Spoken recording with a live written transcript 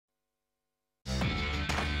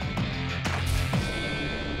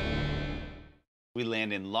we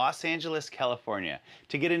land in Los Angeles, California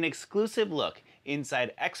to get an exclusive look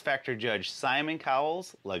inside X Factor judge Simon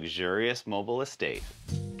Cowell's luxurious mobile estate.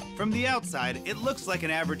 From the outside, it looks like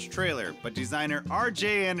an average trailer, but designer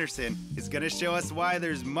R.J. Anderson is going to show us why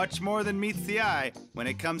there's much more than meets the eye when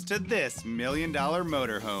it comes to this million-dollar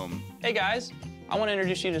motorhome. Hey guys, I want to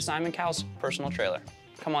introduce you to Simon Cowell's personal trailer.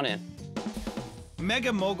 Come on in.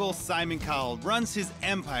 Megamogul Simon Cowell runs his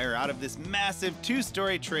empire out of this massive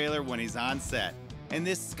two-story trailer when he's on set. And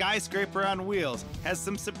this skyscraper on wheels has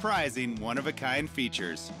some surprising one-of-a-kind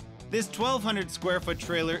features. This 1,200 square foot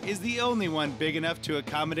trailer is the only one big enough to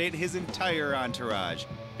accommodate his entire entourage,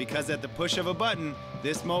 because at the push of a button,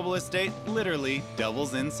 this mobile estate literally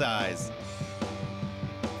doubles in size.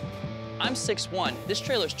 I'm 6'1". This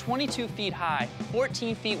trailer's 22 feet high,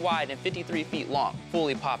 14 feet wide, and 53 feet long,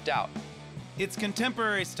 fully popped out. Its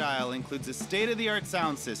contemporary style includes a state-of-the-art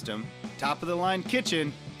sound system, top-of-the-line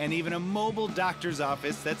kitchen, and even a mobile doctor's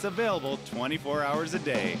office that's available 24 hours a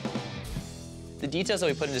day. The details that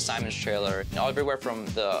we put into Simon's trailer, everywhere from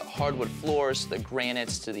the hardwood floors, the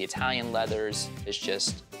granites, to the Italian leathers, is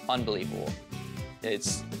just unbelievable.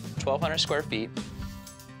 It's 1,200 square feet,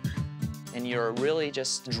 and you're really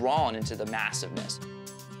just drawn into the massiveness.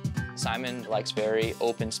 Simon likes very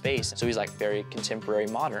open space, so he's like very contemporary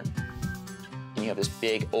modern. And you have this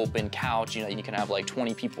big open couch, you can have like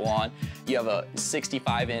 20 people on. You have a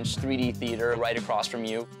 65-inch 3D theater right across from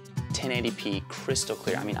you. 1080p, crystal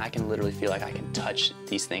clear. I mean, I can literally feel like I can touch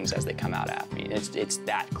these things as they come out at me. It's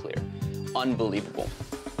that clear. Unbelievable.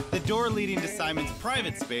 The door leading to Simon's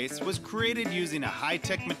private space was created using a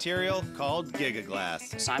high-tech material called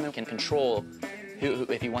Gigaglass. Simon can control who,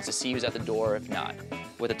 if he wants to see who's at the door, if not.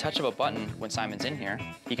 With a touch of a button, when Simon's in here,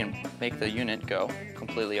 he can make the unit go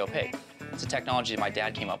completely opaque. It's a technology that my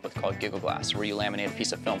dad came up with called Gigaglass, where you laminate a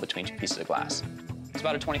piece of film between two pieces of glass. It's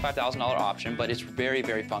about a $25,000 option, but it's very,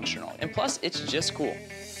 very functional. And plus, it's just cool.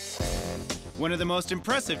 One of the most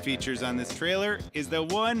impressive features on this trailer is the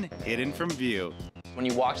one hidden from view. When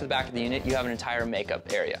you walk to the back of the unit, you have an entire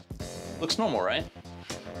makeup area. Looks normal, right?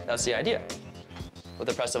 That's the idea. With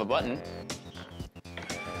the press of a button,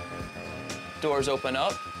 doors open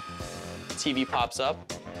up, TV pops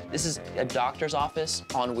up. This is a doctor's office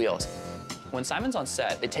on wheels. When Simon's on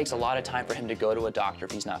set, it takes a lot of time for him to go to a doctor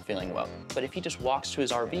if he's not feeling well. But if he just walks to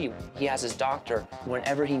his RV, he has his doctor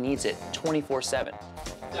whenever he needs it, 24/7.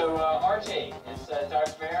 So, RJ, it's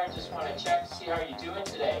Dr. Mayer. I just want to check to see how you're doing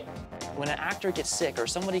today. When an actor gets sick or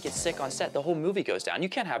somebody gets sick on set, the whole movie goes down. You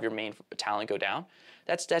can't have your main talent go down.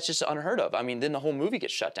 That's just unheard of. I mean, then the whole movie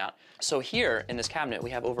gets shut down. So here in this cabinet, we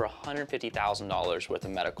have over $150,000 worth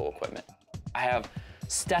of medical equipment. I have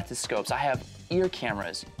stethoscopes, I have ear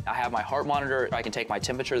cameras, I have my heart monitor, I can take my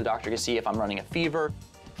temperature, the doctor can see if I'm running a fever.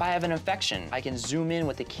 If I have an infection, I can zoom in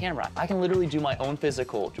with the camera. I can literally do my own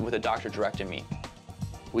physical with a doctor directing me.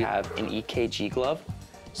 We have an EKG glove,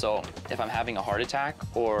 so if I'm having a heart attack,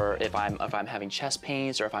 or if I'm having chest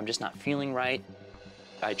pains, or if I'm just not feeling right,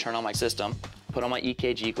 I turn on my system, put on my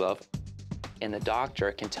EKG glove, and the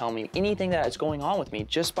doctor can tell me anything that is going on with me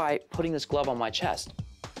just by putting this glove on my chest.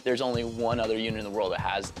 There's only one other unit in the world that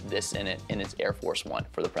has this in it, and it's Air Force One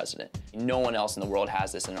for the president. No one else in the world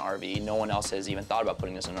has this in an RV. No one else has even thought about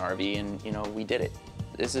putting this in an RV, and we did it.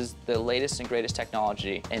 This is the latest and greatest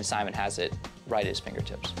technology, and Simon has it right at his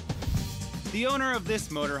fingertips. The owner of this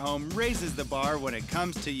motorhome raises the bar when it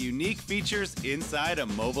comes to unique features inside a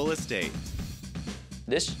mobile estate.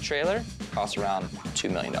 This trailer costs around $2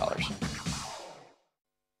 million.